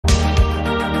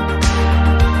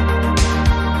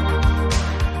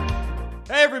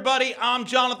everybody, I'm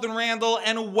Jonathan Randall,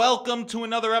 and welcome to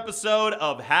another episode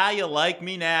of How You Like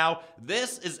Me Now.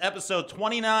 This is episode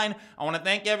 29. I want to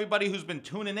thank everybody who's been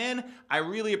tuning in. I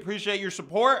really appreciate your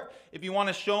support. If you want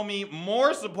to show me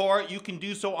more support, you can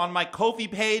do so on my Ko-fi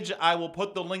page. I will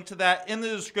put the link to that in the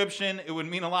description. It would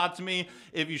mean a lot to me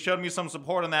if you showed me some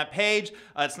support on that page.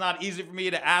 It's not easy for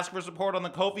me to ask for support on the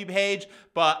Ko-fi page,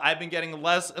 but I've been getting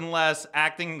less and less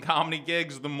acting and comedy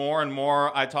gigs the more and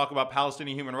more I talk about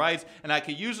Palestinian human rights, and I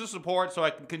could use the support so I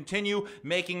can continue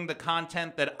making the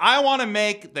content that I want to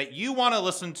make, that you want to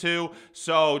listen to.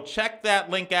 So check that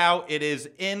link out. It is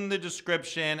in the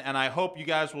description, and I hope you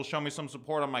guys will show me some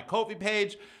support on my Ko-fi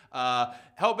page.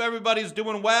 Hope everybody's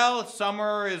doing well.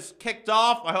 Summer is kicked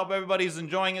off. I hope everybody's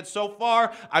enjoying it so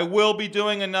far. I will be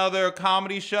doing another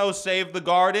comedy show, Save the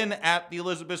Garden, at the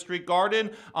Elizabeth Street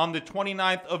Garden on the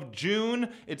 29th of June.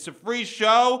 It's a free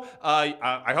show.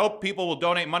 I hope people will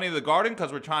donate money to the garden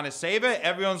because we're trying to save it.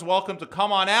 Everyone's welcome to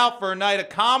come on out for a night of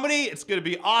comedy. It's going to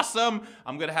be awesome.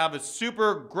 I'm going to have a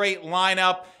super great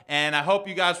lineup, and I hope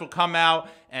you guys will come out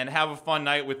and have a fun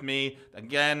night with me.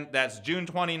 Again, that's June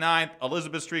 29th,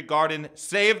 Elizabeth Street Garden,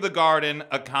 Save the Garden,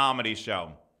 a comedy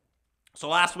show. So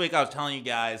last week I was telling you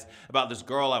guys about this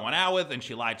girl I went out with, and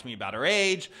she lied to me about her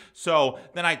age. So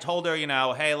then I told her,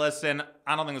 hey, listen,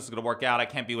 I don't think this is gonna work out. I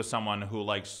can't be with someone who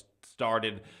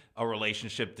started a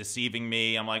relationship deceiving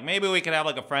me. I'm like, maybe we could have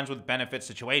a friends with benefits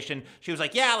situation. She was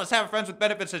like, yeah, let's have a friends with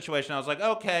benefits situation. I was like,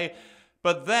 okay.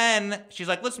 But then she's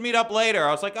like, let's meet up later.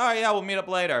 I was like, oh yeah, we'll meet up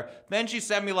later. Then she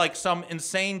sent me some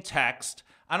insane text.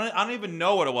 I don't even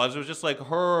know what it was. It was just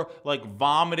her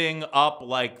vomiting up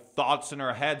thoughts in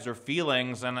her heads or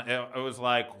feelings, and it was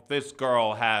like, this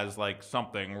girl has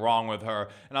something wrong with her.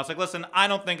 And I was like, listen, I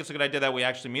don't think it's a good idea that we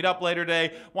actually meet up later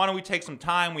today. Why don't we take some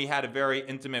time? We had a very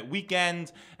intimate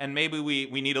weekend, and maybe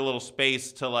we need a little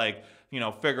space to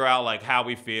figure out how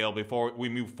we feel before we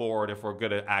move forward, if we're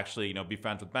gonna actually, be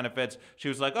friends with benefits. She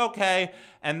was like, okay.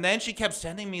 And then she kept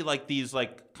sending me these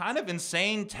kind of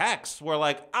insane texts where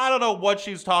I don't know what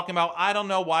she's talking about. I don't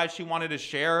know why she wanted to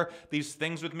share these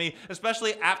things with me,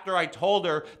 especially after I told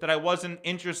her that I wasn't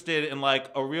interested in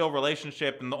a real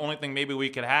relationship, and the only thing maybe we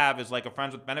could have is a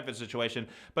friends with benefits situation.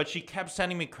 But she kept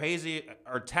sending me crazy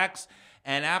texts.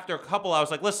 And after a couple, I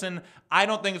was like, listen, I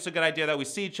don't think it's a good idea that we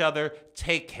see each other.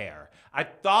 Take care. I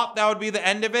thought that would be the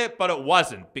end of it, but it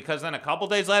wasn't, because then a couple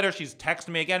days later, she's texting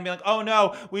me again, being like, oh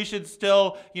no, we should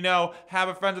still, have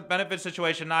a friends with benefits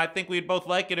situation. I think we'd both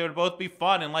like it. It would both be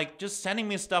fun. And just sending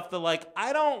me stuff that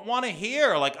I don't want to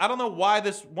hear. I don't know why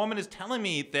this woman is telling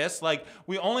me this.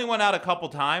 We only went out a couple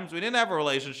times. We didn't have a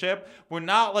relationship. We're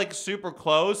not super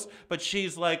close, but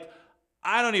she's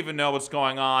I don't even know what's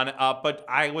going on, but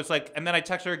I was and then I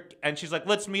text her, and she's like,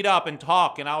 let's meet up and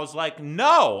talk. And I was like,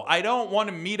 no, I don't want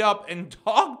to meet up and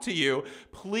talk to you.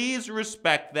 Please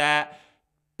respect that.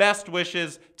 Best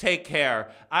wishes, take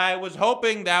care. I was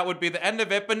hoping that would be the end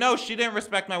of it, but no, she didn't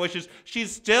respect my wishes. She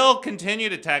still continued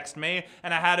to text me,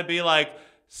 and I had to be like,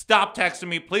 stop texting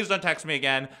me. Please don't text me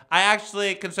again. I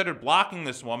actually considered blocking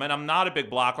this woman. I'm not a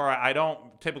big blocker. I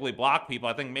don't typically block people.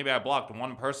 I think maybe I blocked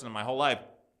one person in my whole life.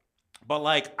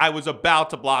 But I was about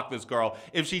to block this girl.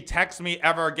 If she texts me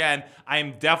ever again, I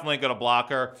am definitely gonna block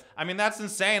her. I mean, that's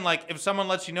insane. If someone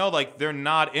lets you know they're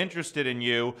not interested in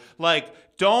you,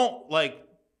 don't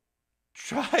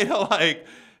try to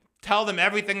tell them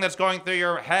everything that's going through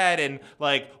your head and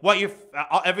what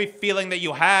every feeling that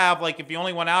you have, if you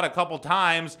only went out a couple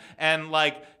times, and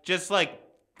just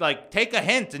take a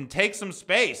hint and take some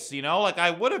space,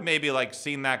 I would have maybe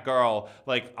seen that girl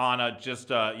on a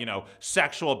just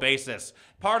sexual basis.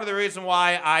 Part of the reason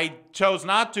why I chose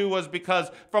not to was because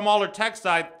from all her texts,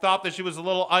 I thought that she was a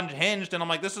little unhinged, and I'm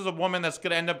like, this is a woman that's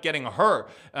gonna end up getting hurt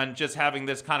and just having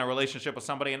this kind of relationship with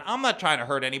somebody, and I'm not trying to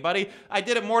hurt anybody. I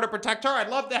did it more to protect her. I'd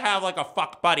love to have a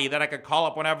fuck buddy that I could call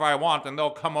up whenever I want, and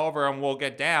they'll come over and we'll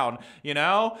get down,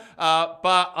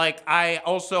 but I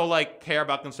also care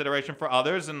about consideration for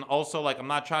others, and also I'm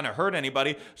not trying to hurt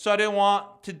anybody, so I didn't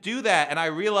want to do that. And I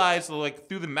realized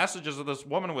through the messages that this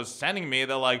woman was sending me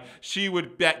that she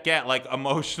would get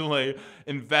emotionally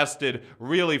invested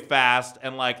really fast,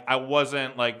 and I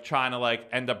wasn't trying to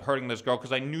end up hurting this girl,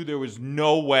 because I knew there was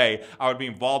no way I would be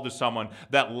involved with someone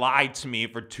that lied to me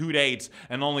for 2 dates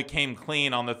and only came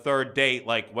clean on the 3rd date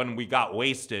when we got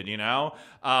wasted,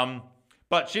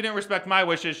 But she didn't respect my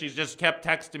wishes. She just kept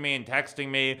texting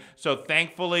me. So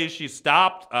thankfully she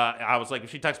stopped. I was like,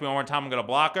 if she texts me one more time, I'm gonna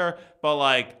block her.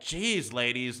 But geez,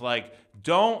 ladies,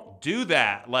 don't do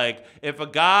that. If a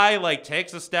guy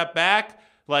takes a step back,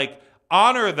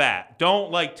 honor that.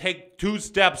 Don't like take 2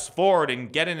 steps forward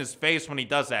and get in his face when he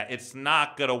does that. It's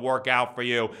not gonna work out for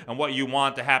you, and what you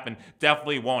want to happen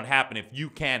definitely won't happen if you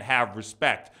can't have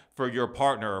respect for your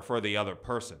partner or for the other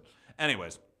person.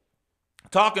 Anyways,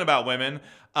 talking about women,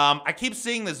 I keep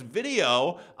seeing this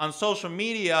video on social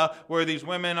media where these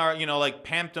women are, like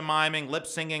pantomiming, lip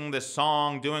singing this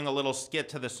song, doing a little skit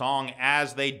to the song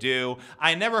as they do.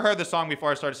 I never heard the song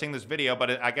before I started seeing this video,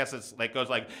 but I guess it's like goes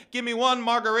like, give me 1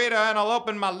 margarita and I'll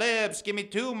open my lips. Give me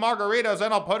 2 margaritas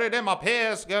and I'll put it in my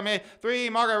piss. Give me 3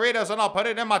 margaritas and I'll put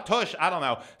it in my tush. I don't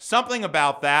know. Something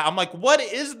about that. I'm like, what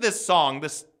is this song?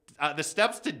 The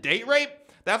Steps to Date Rape?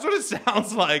 That's what it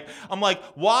sounds like. I'm like,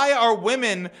 why are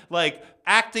women like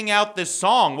acting out this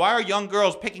song? Why are young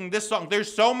girls picking this song?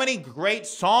 There's so many great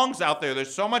songs out there.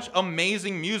 There's so much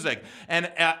amazing music. And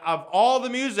of all the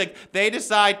music, they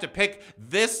decide to pick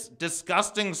this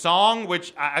disgusting song,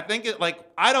 which I think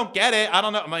I don't get it. I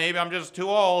don't know. Maybe I'm just too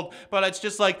old, but it's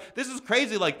just like, this is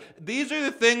crazy. Like, these are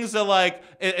the things that like,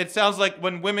 it sounds like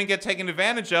when women get taken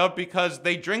advantage of because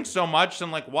they drink so much.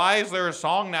 And like, why is there a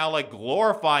song now like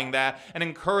glorifying that and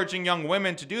encouraging young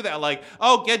women to do that? Like,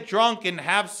 oh, get drunk and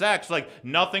have sex. Like,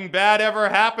 nothing bad ever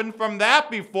happened from that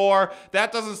before.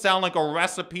 That doesn't sound like a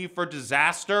recipe for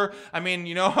disaster. I mean,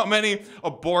 you know how many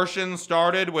abortions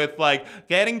started with like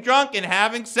getting drunk and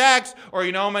having sex? Or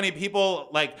you know how many people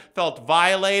like felt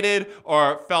violated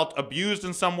or felt abused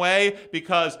in some way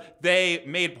because they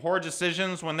made poor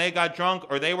decisions when they got drunk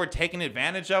or they were taken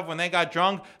advantage of when they got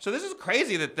drunk? So this is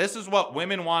crazy that this is what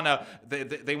women want to,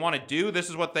 they want to do. This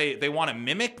is what they want to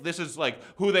mimic. This is like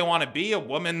who they want to be, a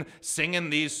woman singing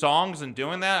these songs and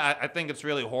doing that. I think it's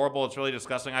really horrible. It's really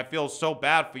disgusting. I feel so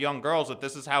bad for young girls that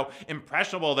this is how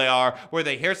impressionable they are, where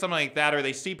they hear something like that or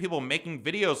they see people making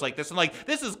videos like this and like,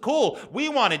 this is cool. We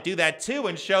want to do that too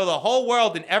and show the whole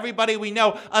world and everybody we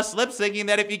know us lip syncing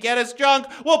that if you get us drunk,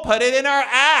 we'll put it in our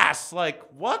ass. Like,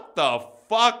 what the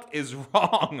fuck is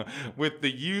wrong with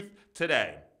the youth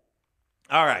today?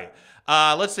 All right.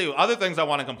 Let's see. Other things I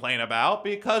want to complain about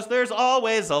because there's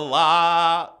always a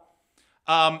lot.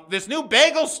 This new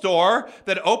bagel store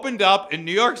that opened up in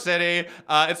New York City,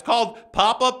 it's called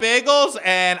Pop-Up Bagels,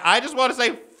 and I just want to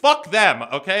say fuck them,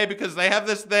 okay? Because they have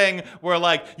this thing where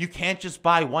like, you can't just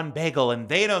buy 1 bagel and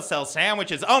they don't sell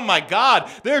sandwiches. Oh my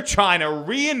God, they're trying to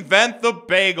reinvent the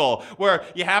bagel where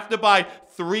you have to buy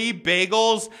 3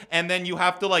 bagels and then you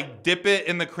have to like dip it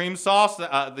in the cream sauce,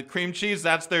 the cream cheese.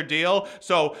 That's their deal.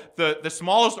 So the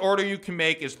smallest order you can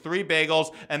make is 3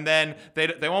 bagels, and then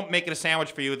they won't make it a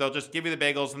sandwich for you. They'll just give you the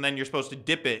bagels and then you're supposed to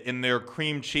dip it in their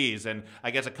cream cheese. And I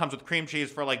guess it comes with cream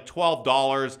cheese for like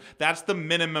 $12. That's the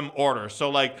minimum order. So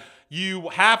like, you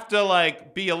have to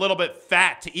like be a little bit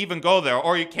fat to even go there,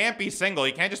 or you can't be single.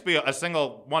 You can't just be a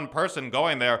single one person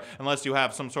going there unless you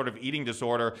have some sort of eating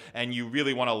disorder and you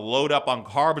really want to load up on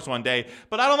carbs one day.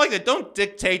 But I don't like that. Don't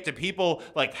dictate to people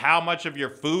like how much of your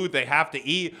food they have to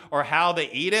eat or how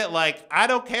they eat it. Like, I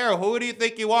don't care. Who do you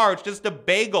think you are? It's just a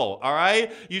bagel, all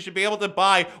right? You should be able to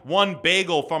buy 1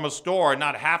 bagel from a store and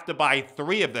not have to buy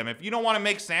 3 of them. If you don't want to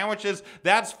make sandwiches,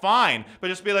 that's fine. But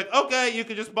just be like, okay, you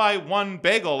could just buy 1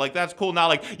 bagel. Like, that's cool. Now,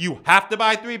 like, you have to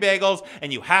buy 3 bagels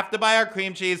and you have to buy our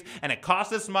cream cheese and it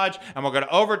costs this much and we're going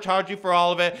to overcharge you for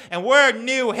all of it. And we're a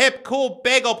new, hip, cool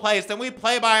bagel place and we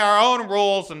play by our own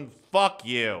rules and fuck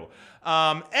you.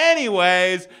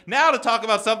 Anyways, now to talk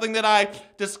about something that I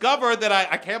discovered that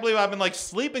I can't believe I've been like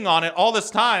sleeping on it all this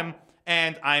time.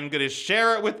 And I'm going to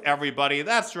share it with everybody.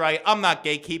 That's right. I'm not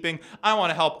gatekeeping. I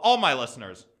want to help all my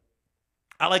listeners.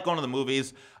 I like going to the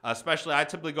movies, especially I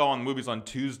typically go on movies on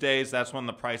Tuesdays. That's when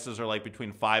the prices are like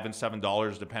between $5 and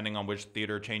 $7, depending on which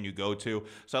theater chain you go to.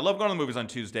 So I love going to the movies on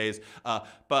Tuesdays.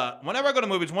 But whenever I go to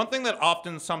movies, one thing that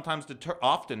sometimes, that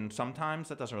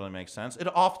doesn't really make sense. It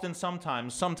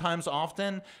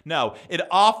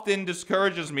often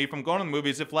discourages me from going to the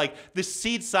movies if like the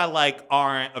seats I like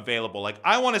aren't available. Like,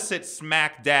 I want to sit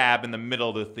smack dab in the middle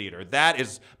of the theater. That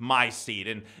is my seat.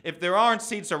 And if there aren't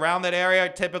seats around that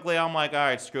area, typically I'm like, all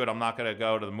right, screw it. I'm not going to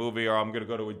go to the movie, or I'm going to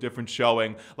go to a different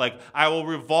showing. Like, I will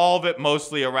revolve it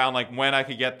mostly around like when I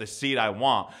could get the seat I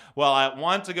want. Well, I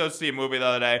wanted to go see a movie the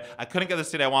other day. I couldn't get the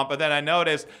seat I want, but then I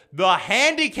noticed the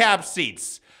handicap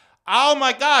seats. Oh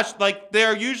my gosh, like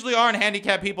there usually aren't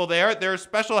handicapped people there. There are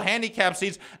special handicap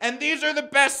seats, and these are the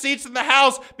best seats in the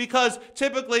house because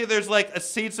typically there's like a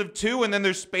seats of 2 and then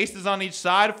there's spaces on each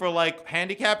side for like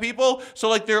handicapped people. So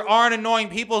like there aren't annoying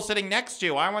people sitting next to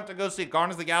you. I went to go see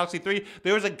Guardians of the Galaxy 3.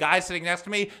 There was a guy sitting next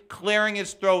to me clearing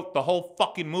his throat the whole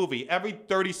fucking movie. Every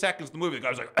 30 seconds of the movie, the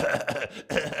guy was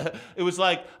like, it was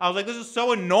like, I was like, this is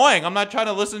so annoying. I'm not trying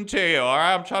to listen to you, all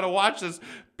right? I'm trying to watch this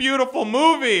beautiful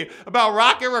movie about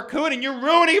Rocket Raccoon, and you're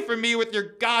ruining it for me with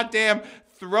your goddamn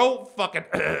throat fucking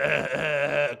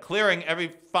clearing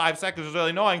every 5 seconds is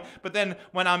really annoying. But then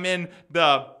when I'm in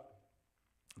the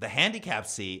handicap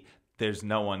seat, there's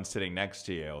no one sitting next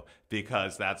to you,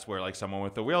 because that's where like someone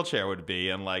with a wheelchair would be,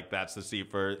 and like that's the seat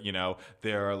for, you know,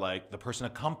 they're like the person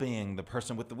accompanying the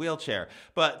person with the wheelchair.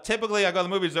 But typically I go to the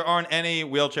movies, there aren't any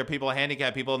wheelchair people,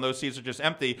 handicapped people, and those seats are just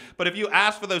empty. But if you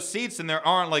ask for those seats and there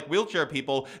aren't like wheelchair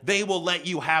people, they will let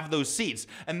you have those seats,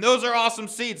 and those are awesome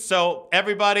seats. So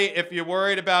everybody, if you're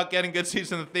worried about getting good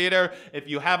seats in the theater, if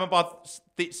you haven't bought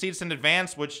seats in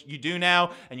advance, which you do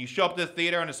now, and you show up to the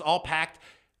theater and it's all packed,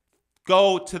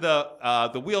 go to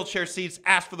the wheelchair seats,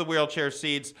 ask for the wheelchair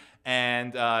seats,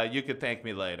 and you could thank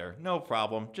me later. No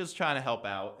problem. Just trying to help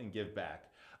out and give back.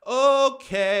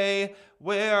 Okay,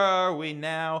 where are we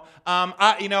now?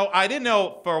 I didn't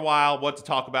know for a while what to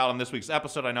talk about on this week's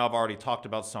episode. I know I've already talked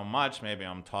about so much. Maybe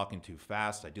I'm talking too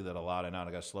fast. I do that a lot. I know I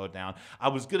gotta slow it down. I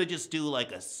was gonna just do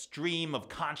like a stream of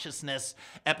consciousness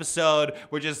episode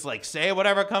where just like say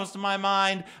whatever comes to my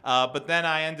mind. But then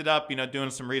I ended up, doing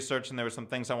some research, and there were some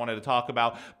things I wanted to talk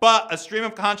about. But a stream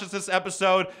of consciousness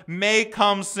episode may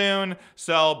come soon,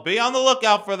 so be on the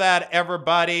lookout for that,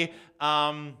 everybody.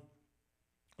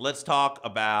 Let's talk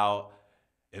about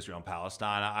Israel and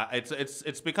Palestine.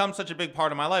 It's become such a big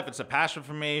part of my life. It's a passion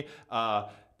for me.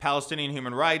 Palestinian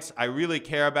human rights, I really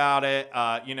care about it.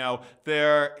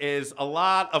 There is a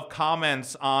lot of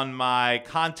comments on my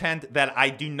content that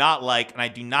I do not like and I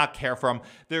do not care for.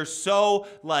 They're so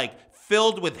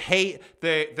filled with hate.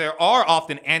 There are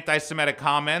often anti-Semitic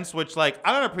comments, which I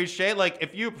don't appreciate.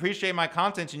 If you appreciate my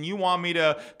content and you want me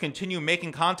to continue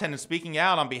making content and speaking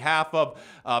out on behalf of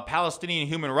Palestinian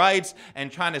human rights and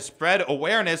trying to spread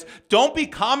awareness, don't be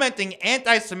commenting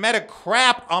anti-Semitic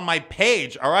crap on my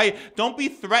page, all right? Don't be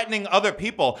threatening other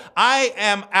people. I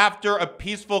am after a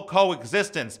peaceful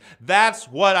coexistence. That's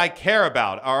what I care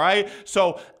about, all right?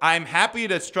 So I'm happy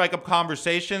to strike up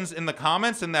conversations in the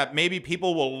comments, and that maybe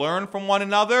people will learn from one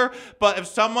another. But if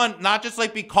someone not just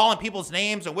be calling people's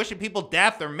names and wishing people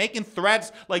death or making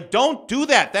threats, don't do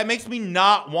that. That makes me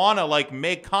not want to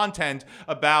make content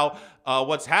about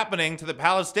what's happening to the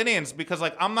Palestinians, because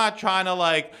I'm not trying to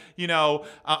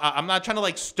I'm not trying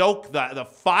to stoke the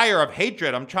fire of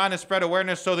hatred. I'm trying to spread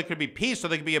awareness so there could be peace, so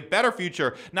there could be a better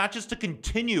future, not just to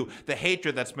continue the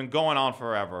hatred that's been going on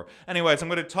forever. Anyways, I'm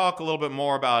going to talk a little bit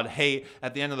more about hate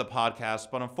at the end of the podcast,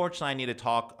 but unfortunately I need to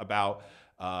talk about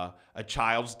a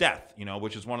child's death,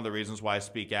 which is one of the reasons why I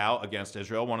speak out against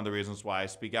Israel, one of the reasons why I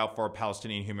speak out for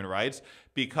Palestinian human rights,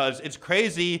 because it's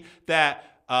crazy that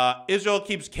Israel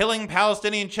keeps killing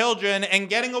Palestinian children and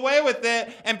getting away with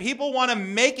it, and people want to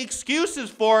make excuses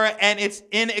for it, and it's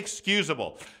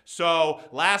inexcusable. So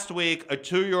last week, a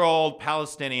 2-year-old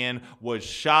Palestinian was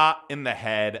shot in the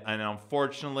head, and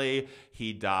unfortunately,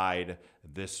 he died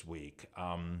this week.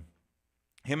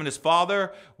 Him and his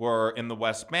father were in the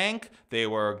West Bank. They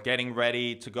were getting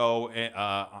ready to go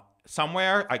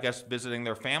somewhere, I guess visiting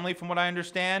their family, from what I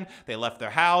understand. They left their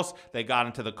house, they got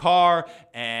into the car,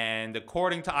 and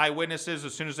according to eyewitnesses,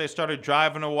 as soon as they started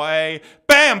driving away,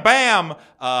 bam, bam,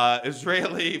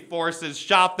 Israeli forces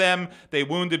shot them. They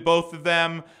wounded both of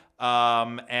them,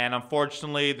 and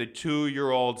unfortunately, the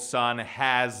 2-year-old son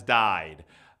has died.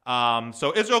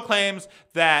 So Israel claims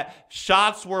that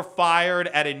shots were fired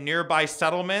at a nearby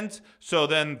settlement, so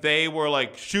then they were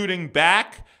shooting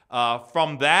back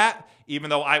from that, even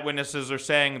though eyewitnesses are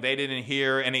saying they didn't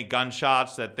hear any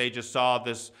gunshots, that they just saw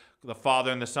the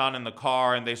father and the son in the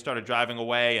car, and they started driving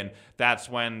away, and that's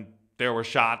when there were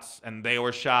shots and they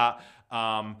were shot.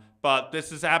 But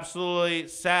this is absolutely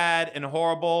sad and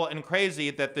horrible and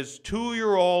crazy that this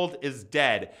 2-year-old is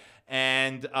dead.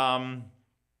 And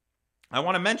I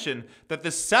want to mention that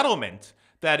the settlement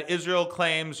that Israel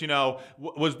claims,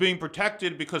 was being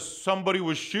protected because somebody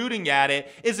was shooting at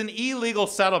it is an illegal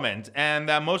settlement, and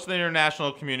that most of the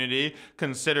international community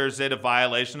considers it a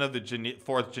violation of the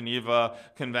Fourth Geneva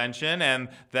Convention, and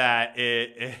that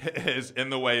it is in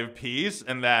the way of peace,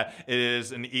 and that it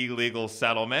is an illegal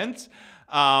settlement.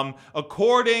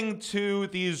 According to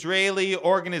the Israeli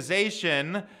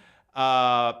organization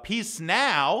Peace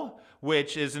Now,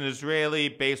 which is an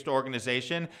Israeli-based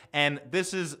organization, and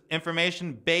this is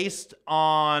information based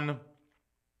on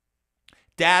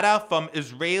data from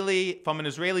an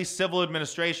Israeli civil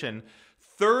administration.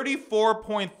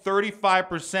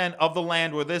 34.35% of the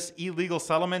land where this illegal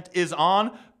settlement is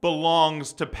on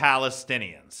belongs to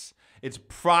Palestinians. It's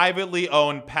privately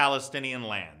owned Palestinian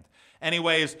land.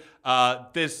 Anyways,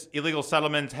 this illegal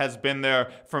settlement has been there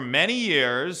for many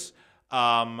years.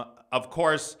 Of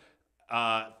course,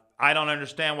 I don't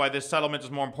understand why this settlement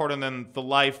is more important than the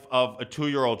life of a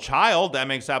 2-year-old child. That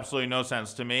makes absolutely no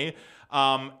sense to me.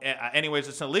 Anyways,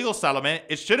 it's an illegal settlement.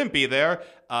 It shouldn't be there.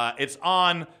 It's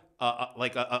on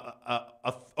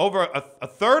over a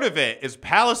third of it is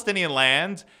Palestinian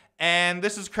land. And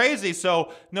this is crazy.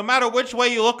 So no matter which way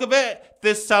you look at it,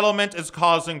 this settlement is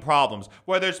causing problems.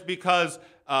 Whether it's because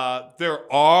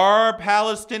there are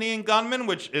Palestinian gunmen,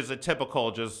 which is a typical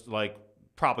just like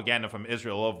propaganda from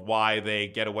Israel of why they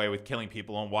get away with killing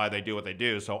people and why they do what they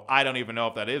do. So I don't even know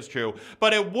if that is true.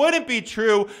 But it wouldn't be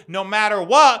true no matter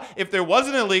what. If there was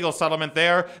an illegal settlement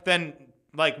there, then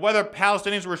like whether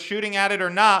Palestinians were shooting at it or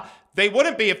not, they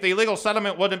wouldn't be if the illegal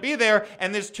settlement wouldn't be there,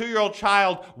 and this 2-year-old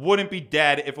child wouldn't be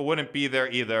dead if it wouldn't be there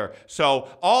either. So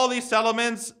all these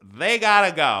settlements, they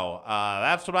gotta go.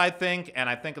 That's what I think, and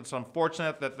I think it's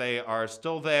unfortunate that they are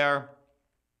still there.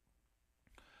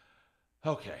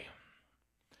 Okay.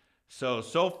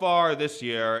 So far this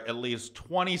year, at least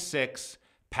 26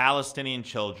 Palestinian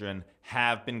children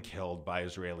have been killed by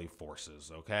Israeli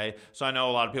forces, okay? So I know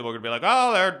a lot of people are going to be like,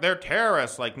 oh, they're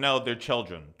terrorists. Like, no, they're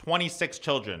children. 26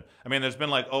 children. I mean, there's been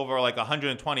like over like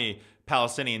 120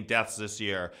 Palestinian deaths this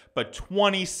year, but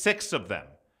 26 of them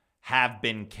have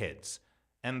been kids.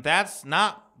 And that's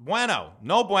not bueno.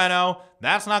 No bueno.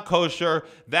 That's not kosher.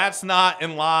 That's not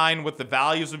in line with the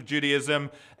values of Judaism.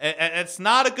 It's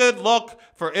not a good look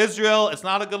for Israel. It's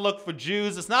not a good look for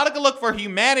Jews. It's not a good look for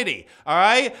humanity. All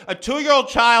right? A 2-year-old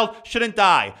child shouldn't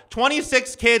die.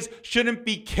 26 kids shouldn't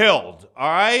be killed.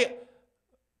 All right?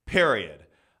 Period.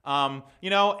 You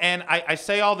know, and I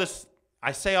say all this.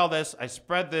 I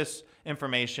spread this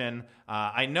information.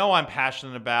 I know I'm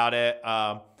passionate about it.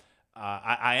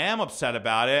 I am upset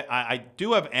about it. I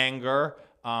do have anger.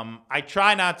 I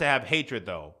try not to have hatred,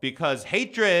 though, because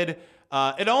hatred,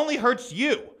 it only hurts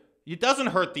you. It doesn't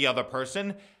hurt the other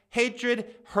person.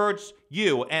 Hatred hurts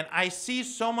you. And I see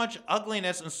so much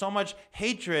ugliness and so much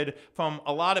hatred from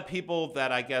a lot of people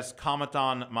that I guess comment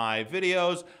on my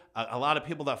videos, a lot of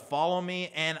people that follow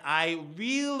me, and I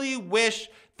really wish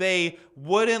they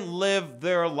wouldn't live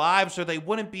their lives or they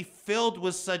wouldn't be filled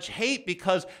with such hate,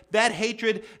 because that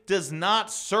hatred does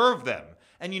not serve them.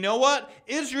 And you know what?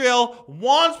 Israel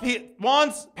wants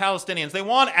Palestinians. They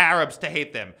want Arabs to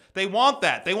hate them. They want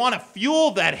that. They want to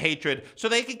fuel that hatred so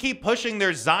they can keep pushing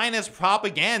their Zionist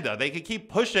propaganda. They can keep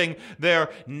pushing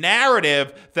their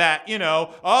narrative that, you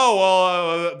know, oh,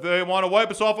 well, they want to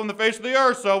wipe us off on the face of the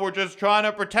earth, so we're just trying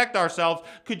to protect ourselves.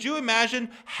 Could you imagine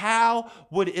how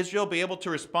would Israel be able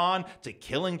to respond to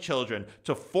killing children,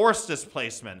 to forced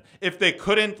displacement, if they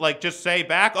couldn't, like, just say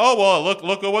back, oh, well,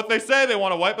 look at what they say. They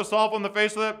want to wipe us off on the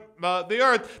face of the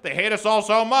earth. They hate us all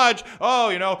so much. Oh,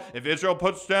 you know, if Israel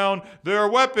puts down their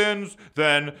weapons,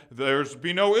 then there's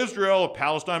be no Israel. If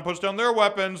Palestine puts down their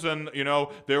weapons, and, you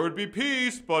know, there would be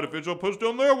peace. But if Israel puts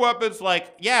down their weapons,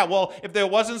 like, yeah, well, if there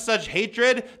wasn't such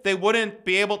hatred, they wouldn't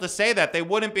be able to say that. They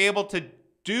wouldn't be able to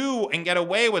do and get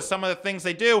away with some of the things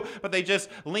they do, but they just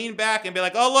lean back and be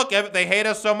like, oh, look, they hate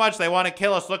us so much, they want to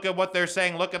kill us. Look at what they're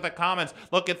saying. Look at the comments.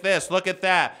 Look at this. Look at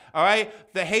that. All right?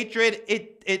 The hatred,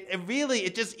 it really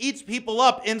just eats people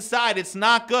up inside. It's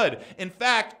not good. In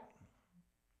fact,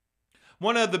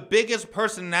 one of the biggest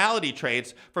personality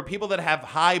traits for people that have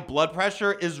high blood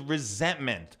pressure is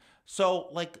resentment. So,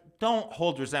 like, don't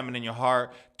hold resentment in your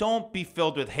heart. Don't be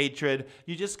filled with hatred.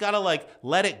 You just gotta, like,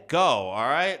 let it go, all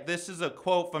right? This is a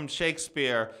quote from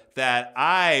Shakespeare that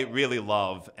I really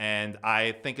love, and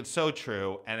I think it's so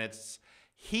true, and it's,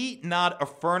 heat not a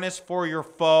furnace for your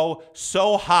foe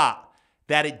so hot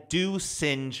that it do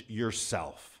singe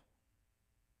yourself.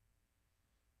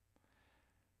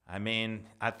 I mean,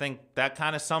 I think that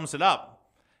kind of sums it up.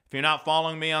 If you're not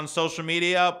following me on social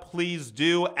media, please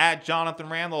do, at Jonathan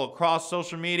Randall across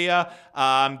social media.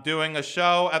 I'm doing a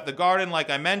show at the Garden, like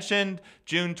I mentioned,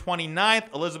 June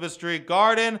 29th, Elizabeth Street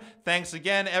Garden. Thanks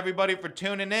again, everybody, for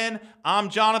tuning in. I'm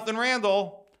Jonathan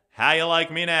Randall. How you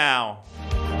like me now?